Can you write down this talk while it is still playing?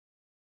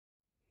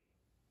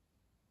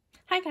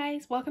Hi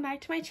guys, welcome back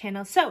to my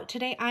channel. So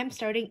today I'm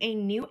starting a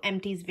new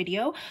empties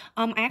video.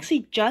 I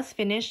actually just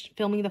finished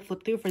filming the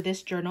flip through for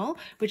this journal,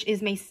 which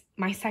is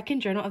my second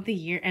journal of the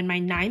year and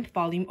my 9th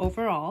volume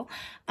overall.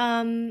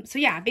 So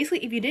yeah,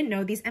 basically if you didn't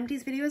know, these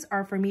empties videos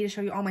are for me to show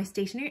you all my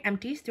stationery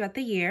empties throughout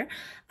the year.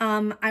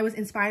 I was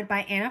inspired by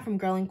Anna from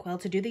Girl and Quill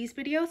to do these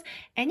videos,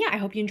 and yeah, I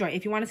hope you enjoy.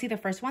 If you want to see the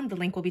first one, the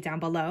link will be down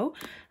below.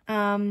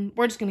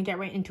 We're just gonna get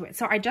right into it.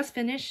 So I just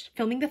finished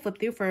filming the flip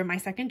through for my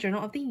second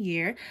journal of the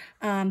year.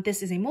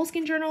 This is a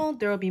moleskin journal.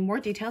 There will be more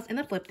details in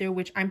the flip through,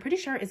 which I'm pretty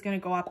sure is going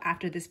to go up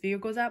after this video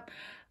goes up.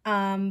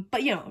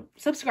 But you know,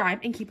 subscribe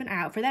and keep an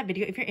eye out for that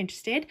video if you're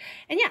interested.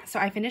 And yeah, so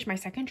I finished my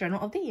second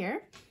journal of the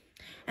year.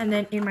 And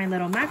then in my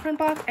little macron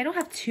box, I don't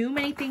have too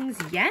many things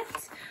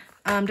yet,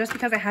 just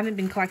because I haven't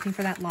been collecting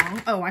for that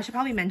long. Oh, I should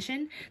probably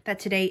mention that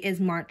today is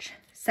March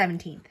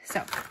 17th.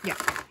 So yeah.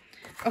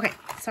 Okay,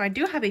 so I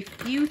do have a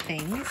few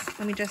things.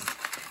 Let me just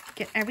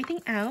get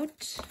everything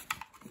out.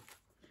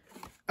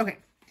 Okay.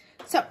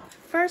 So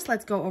first,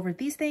 let's go over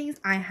these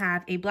things. I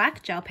have a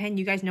black gel pen.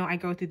 You guys know I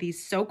go through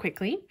these so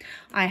quickly.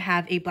 I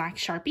have a black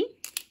Sharpie.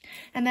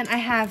 And then I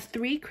have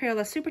 3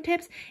 Crayola Super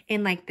Tips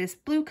in like this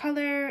blue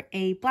color,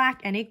 a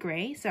black, and a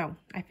gray. So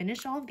I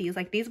finished all of these.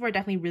 Like these were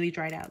definitely really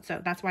dried out.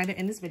 So that's why they're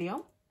in this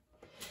video.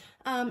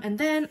 And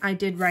then I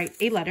did write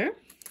a letter.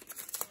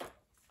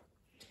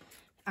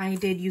 I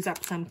did use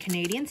up some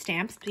Canadian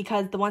stamps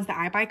because the ones that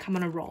I buy come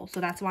on a roll. So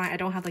that's why I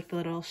don't have like the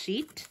little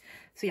sheet.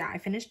 So yeah, I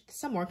finished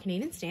some more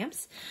Canadian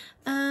stamps.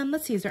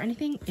 Let's see, is there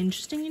anything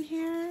interesting in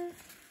here?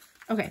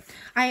 Okay,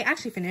 I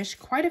actually finished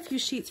quite a few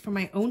sheets from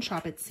my own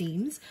shop, it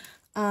seems.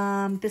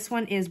 This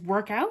one is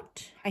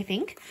workout, I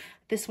think.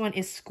 This one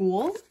is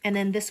school. And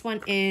then this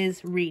one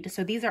is read.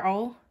 So these are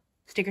all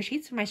sticker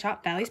sheets from my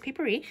shop, Valley's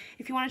Paperie.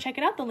 If you want to check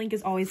it out, the link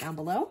is always down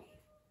below.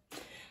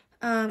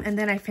 And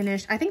then I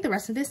finished, I think the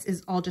rest of this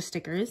is all just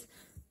stickers.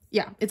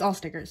 Yeah, it's all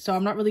stickers. So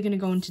I'm not really going to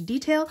go into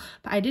detail,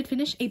 but I did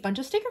finish a bunch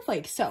of sticker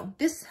flakes. So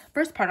this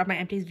first part of my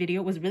empties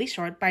video was really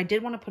short, but I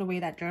did want to put away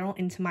that journal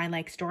into my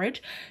like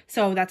storage.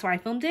 So that's why I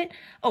filmed it.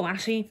 Oh,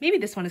 actually, maybe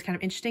this one is kind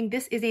of interesting.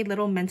 This is a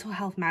little mental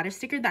health matters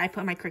sticker that I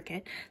put on my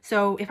Cricut.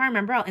 So if I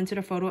remember, I'll insert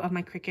a photo of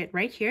my Cricut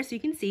right here so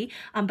you can see.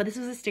 But this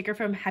was a sticker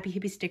from Happy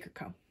Hippie Sticker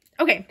Co.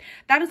 Okay,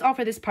 that is all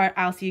for this part.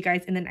 I'll see you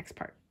guys in the next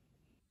part.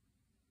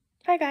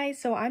 Hi guys,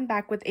 so I'm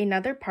back with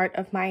another part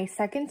of my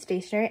second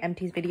stationery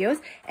empties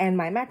videos, and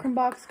my macron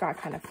box got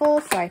kind of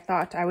full, so I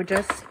thought I would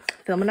just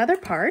film another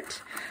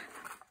part.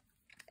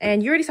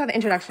 And you already saw the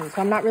introduction,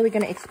 so I'm not really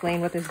going to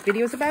explain what this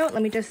video is about.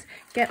 Let me just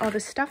get all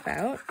this stuff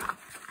out.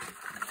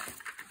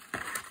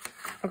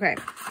 Okay.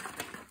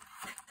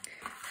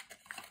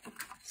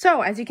 So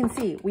as you can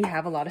see, we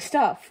have a lot of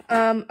stuff.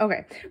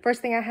 Okay,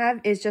 first thing I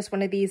have is just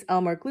one of these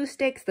Elmer glue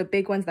sticks, the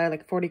big ones that are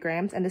like 40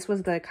 grams, and this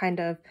was the kind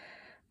of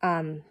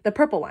the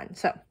purple one.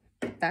 So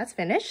that's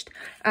finished.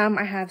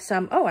 I have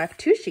some, I have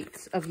 2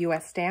 sheets of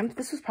US stamps.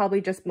 This was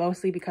probably just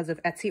mostly because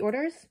of Etsy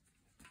orders.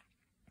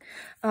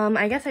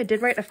 I guess I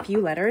did write a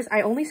few letters.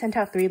 I only sent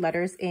out 3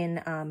 letters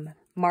in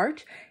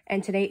March,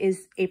 and today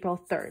is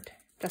April 3rd,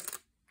 just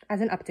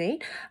as an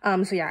update.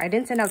 So yeah, I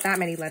didn't send out that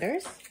many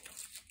letters.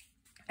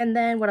 And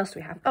then what else do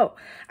we have? Oh,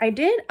 I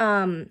did,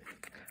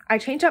 I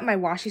changed up my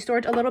washi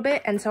storage a little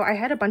bit, and so I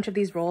had a bunch of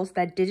these rolls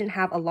that didn't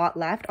have a lot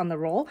left on the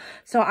roll.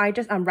 So I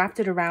just wrapped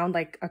it around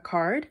like a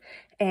card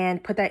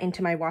and put that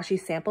into my washi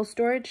sample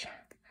storage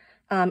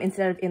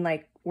instead of in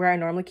like where I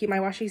normally keep my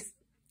washi's.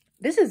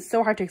 This is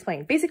so hard to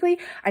explain. Basically,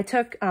 I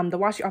took the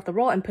washi off the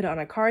roll and put it on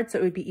a card so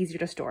it would be easier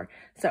to store.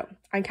 So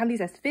I count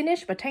these as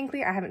finished, but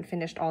technically I haven't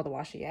finished all the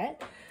washi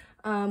yet.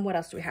 What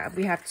else do we have?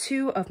 We have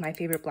 2 of my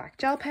favorite black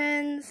gel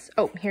pens.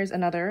 Oh, here's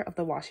another of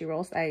the washi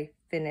rolls I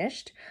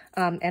finished,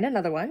 and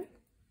another one.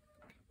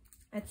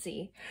 Let's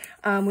see.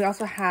 We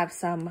also have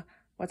some,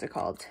 what's it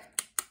called?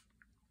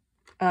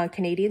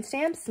 Canadian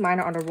stamps. Mine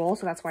are on a roll,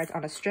 so that's why it's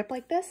on a strip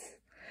like this.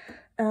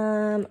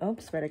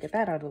 Oops, better get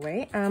that out of the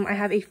way. I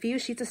have a few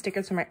sheets of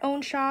stickers from my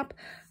own shop.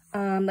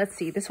 Let's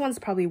see. This one's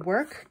probably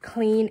work,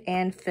 clean,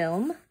 and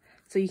film.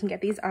 So you can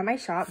get these on my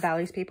shop,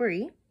 Valley's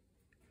Paperie.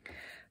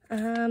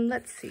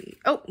 Let's see.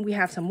 Oh, we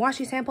have some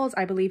washi samples.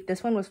 I believe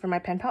this one was for my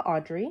pen pal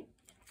Audrey.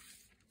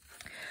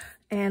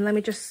 And let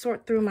me just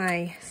sort through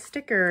my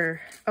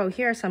sticker. Oh,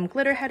 here are some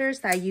glitter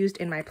headers that I used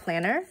in my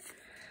planner.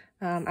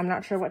 I'm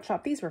not sure what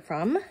shop these were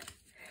from.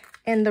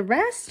 And the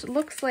rest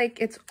looks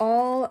like it's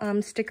all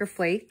sticker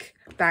flake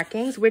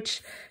backings,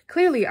 which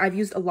clearly I've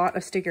used a lot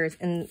of stickers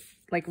in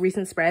like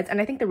recent spreads. And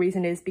I think the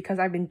reason is because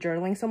I've been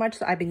journaling so much,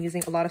 so I've been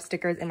using a lot of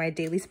stickers in my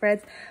daily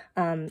spreads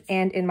and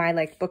in my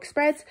like book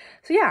spreads.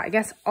 So yeah, I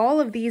guess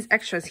all of these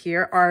extras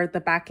here are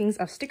the backings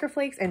of sticker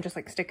flakes and just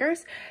like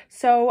stickers.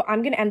 So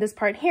I'm gonna end this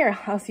part here.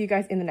 I'll see you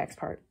guys in the next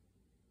part.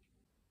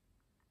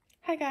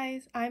 Hi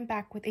guys, I'm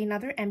back with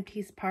another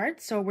empties part.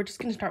 So we're just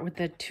going to start with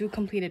the 2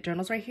 completed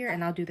journals right here,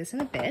 and I'll do this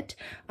in a bit.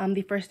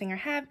 The first thing I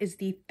have is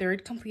the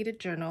 3rd completed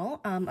journal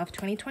of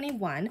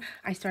 2021.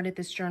 I started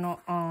this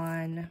journal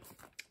on,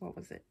 what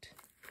was it?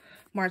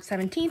 March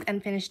 17th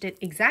and finished it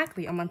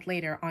exactly a month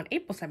later on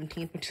April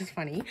 17th, which is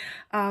funny.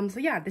 So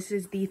yeah, this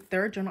is the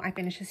third journal I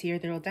finished this year.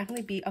 There will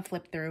definitely be a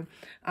flip through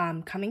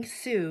coming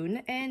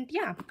soon. And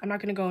yeah, I'm not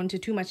going to go into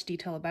too much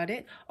detail about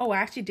it. Oh, I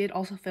actually did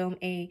also film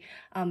a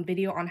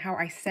video on how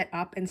I set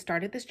up and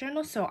started this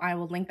journal. So I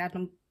will link that.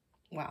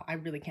 Wow, I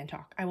really can't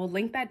talk. I will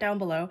link that down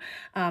below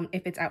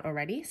if it's out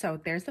already. So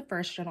there's the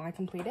first journal I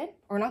completed,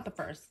 or not the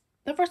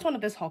first one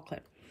of this haul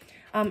clip.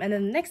 And then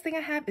the next thing I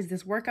have is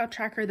this workout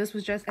tracker. This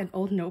was just an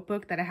old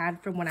notebook that I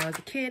had from when I was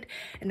a kid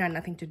and had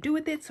nothing to do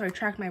with it. So I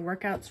tracked my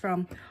workouts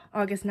from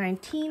August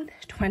 19th,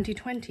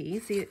 2020.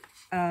 See,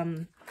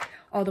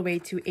 all the way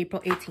to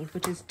April 18th,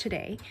 which is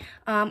today.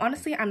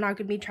 Honestly, I'm not going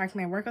to be tracking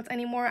my workouts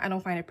anymore. I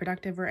don't find it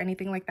productive or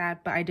anything like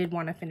that, but I did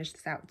want to finish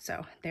this out.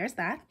 So there's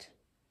that.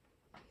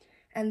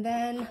 And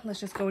then let's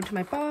just go into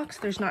my box.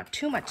 There's not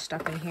too much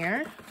stuff in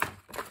here.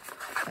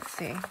 Let's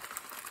see.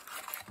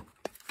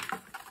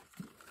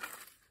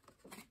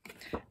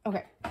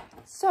 Okay,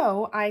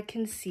 so I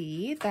can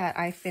see that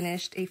I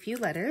finished a few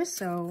letters.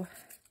 So,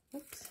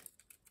 oops.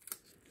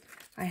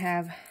 I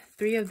have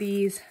 3 of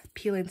these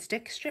peel and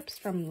stick strips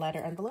from letter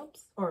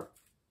envelopes,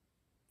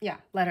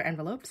 letter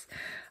envelopes.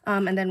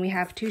 And then we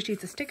have 2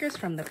 sheets of stickers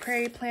from the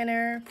Prairie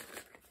Planner.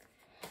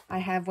 I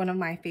have one of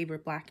my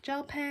favorite black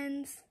gel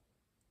pens.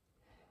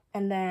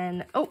 And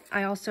then, oh,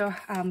 I also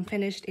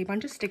finished a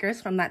bunch of stickers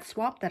from that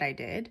swap that I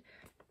did.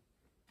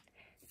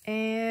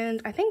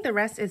 And I think the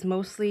rest is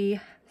mostly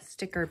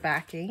sticker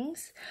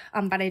backings.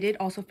 But I did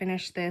also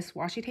finish this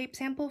washi tape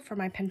sample for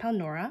my pen pal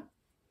Nora.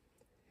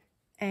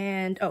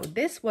 And, oh,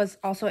 this was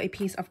also a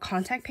piece of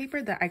contact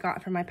paper that I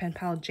got from my pen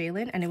pal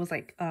Jalen. And it was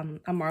like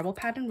a marble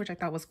pattern, which I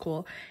thought was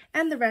cool.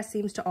 And the rest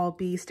seems to all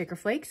be sticker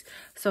flakes.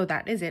 So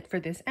that is it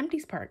for this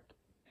empties part.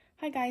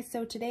 Hi guys,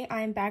 so today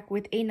I'm back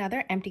with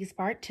another empties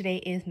part. Today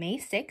is May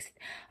 6th,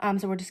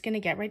 so we're just going to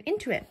get right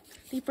into it.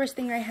 The first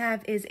thing I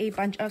have is a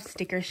bunch of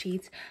sticker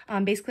sheets.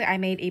 Basically, I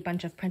made a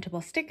bunch of printable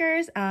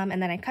stickers,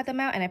 and then I cut them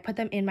out and I put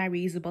them in my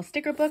reusable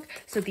sticker book.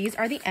 So these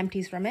are the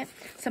empties from it.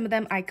 Some of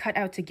them I cut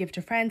out to give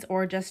to friends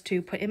or just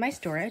to put in my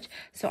storage.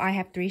 So I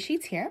have 3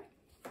 sheets here.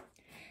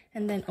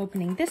 And then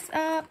opening this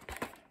up.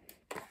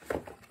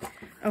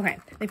 Okay,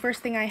 the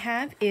first thing I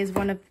have is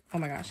one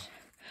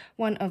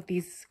of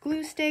these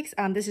glue sticks.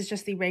 This is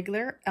just the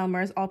regular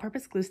Elmer's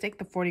all-purpose glue stick,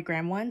 the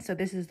 40-gram one. So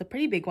this is the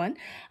pretty big one.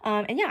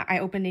 And yeah, I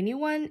opened a new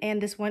one,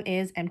 and this one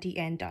is empty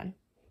and done.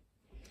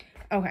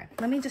 Okay,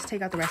 let me just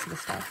take out the rest of the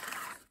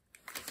stuff.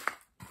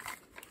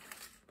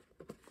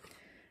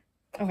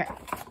 Okay,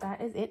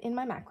 that is it in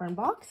my macaron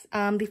box.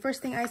 The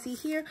first thing I see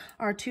here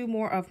are 2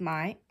 more of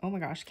my, oh my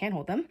gosh, can't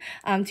hold them.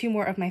 2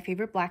 more of my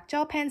favorite black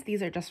gel pens.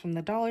 These are just from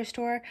the dollar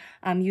store.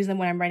 Use them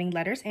when I'm writing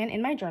letters and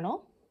in my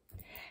journal.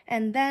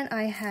 And then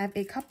I have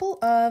a couple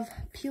of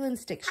peel and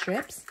stick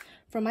strips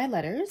from my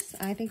letters.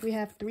 I think we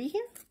have 3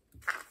 here.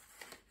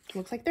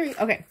 Looks like 3.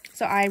 Okay,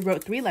 so I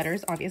wrote 3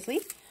 letters, obviously.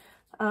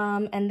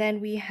 And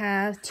then we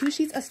have 2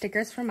 sheets of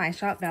stickers from my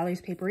shop,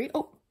 Valerie's Papery.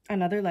 Oh,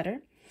 another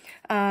letter.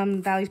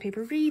 Valerie's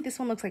Papery. This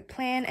one looks like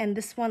Plan, and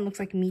this one looks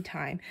like Me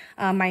Time.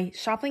 My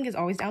shop link is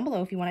always down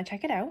below if you want to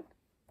check it out.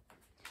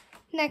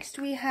 Next,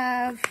 we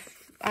have,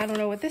 I don't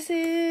know what this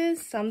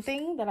is,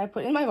 something that I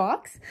put in my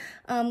box.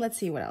 Let's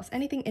see what else.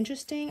 Anything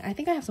interesting? I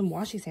think I have some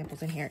washi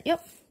samples in here.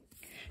 Yep.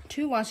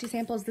 2 washi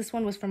samples. This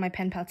one was from my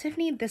pen pal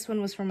Tiffany. This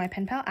one was from my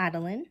pen pal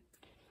Adeline.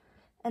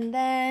 And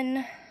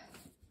then,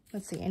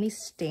 let's see, any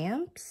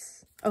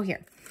stamps? Oh,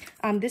 here.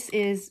 This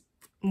is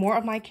more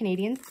of my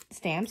Canadian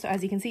stamps. So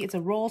as you can see, it's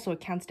a roll, so it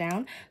counts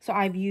down. So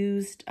I've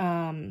used,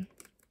 I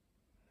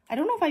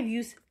don't know if I've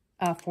used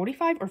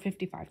 45 or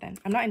 55 then.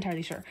 I'm not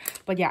entirely sure.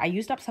 But yeah, I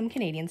used up some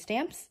Canadian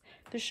stamps.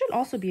 There should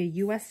also be a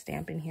US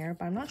stamp in here,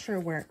 but I'm not sure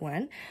where it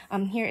went.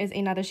 Here is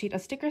another sheet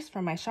of stickers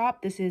from my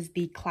shop. This is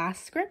the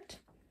class script.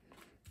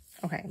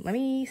 Okay, let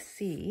me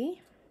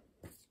see.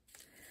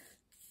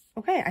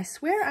 Okay, I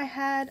swear I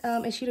had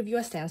a sheet of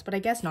US stamps, but I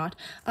guess not.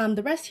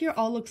 The rest here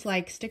all looks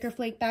like sticker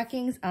flake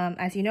backings.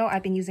 As you know,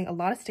 I've been using a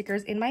lot of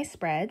stickers in my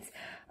spreads.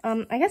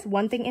 I guess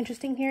one thing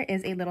interesting here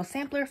is a little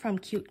sampler from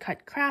Cute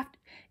Cut Craft.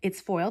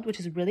 It's foiled, which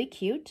is really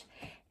cute.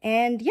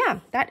 And yeah,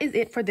 that is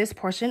it for this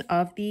portion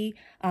of the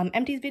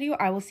empties video.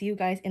 I will see you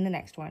guys in the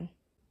next one.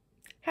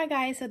 Hi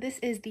guys, so this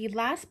is the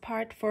last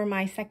part for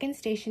my second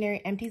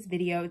stationery empties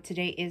video.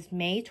 Today is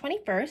May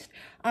 21st,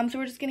 so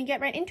we're just going to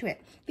get right into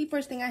it. The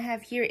first thing I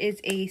have here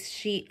is a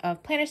sheet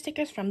of planner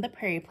stickers from the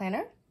Prairie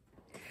Planner.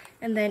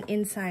 And then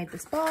inside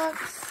this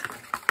box,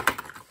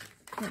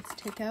 let's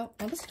take out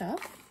all the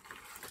stuff.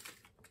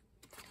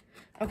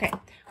 Okay,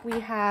 we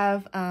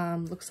have,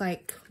 looks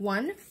like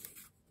one,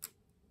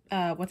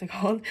 what's it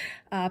called?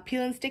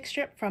 Peel and stick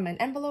strip from an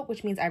envelope,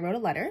 which means I wrote a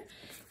letter.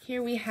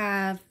 Here we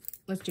have,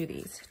 let's do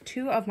these.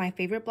 2 of my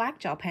favorite black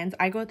gel pens.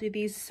 I go through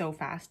these so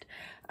fast.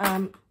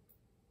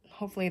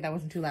 Hopefully that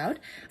wasn't too loud.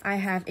 I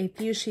have a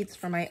few sheets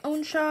from my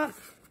own shop.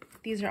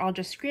 These are all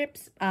just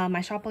scripts.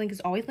 My shop link is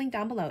always linked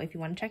down below if you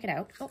want to check it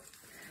out. Oh,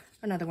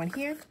 another one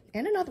here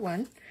and another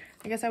one.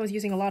 I guess I was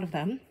using a lot of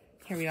them.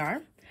 Here we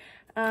are.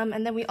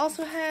 And then we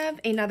also have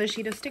another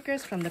sheet of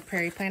stickers from the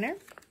Prairie Planner.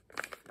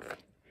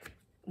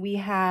 we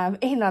have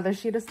another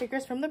sheet of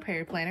stickers from the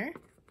Prairie Planner.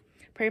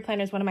 Prairie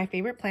Planner is one of my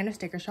favorite planner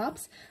sticker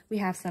shops. We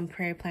have some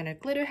Prairie Planner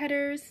glitter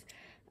headers,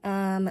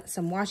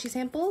 some washi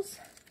samples.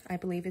 I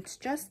believe it's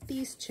just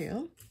these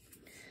two.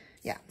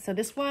 Yeah, so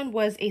this one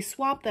was a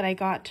swap that I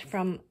got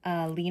from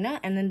Lena,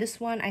 and then this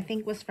one I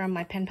think was from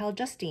my pen pal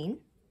Justine.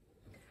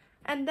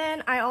 And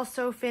then I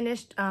also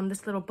finished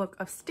this little book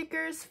of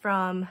stickers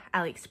from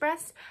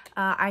AliExpress.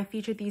 I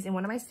featured these in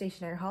one of my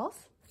stationery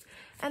hauls.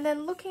 And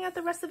then looking at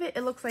the rest of it,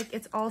 it looks like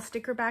it's all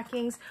sticker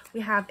backings.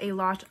 We have a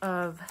lot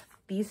of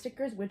these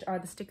stickers, which are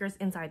the stickers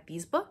inside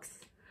these books.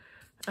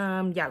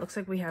 Yeah, it looks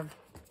like we have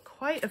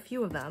quite a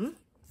few of them.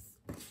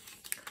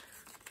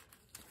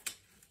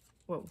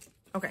 Whoa,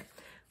 okay.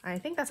 I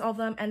think that's all of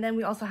them. And then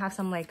we also have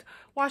some like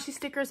washi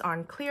stickers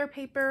on clear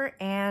paper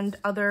and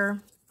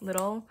other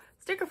little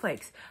sticker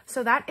flakes.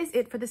 So that is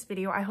it for this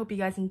video. I hope you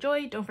guys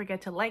enjoyed. Don't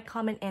forget to like,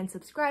 comment, and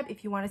subscribe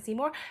if you want to see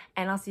more.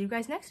 And I'll see you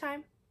guys next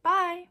time.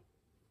 Bye!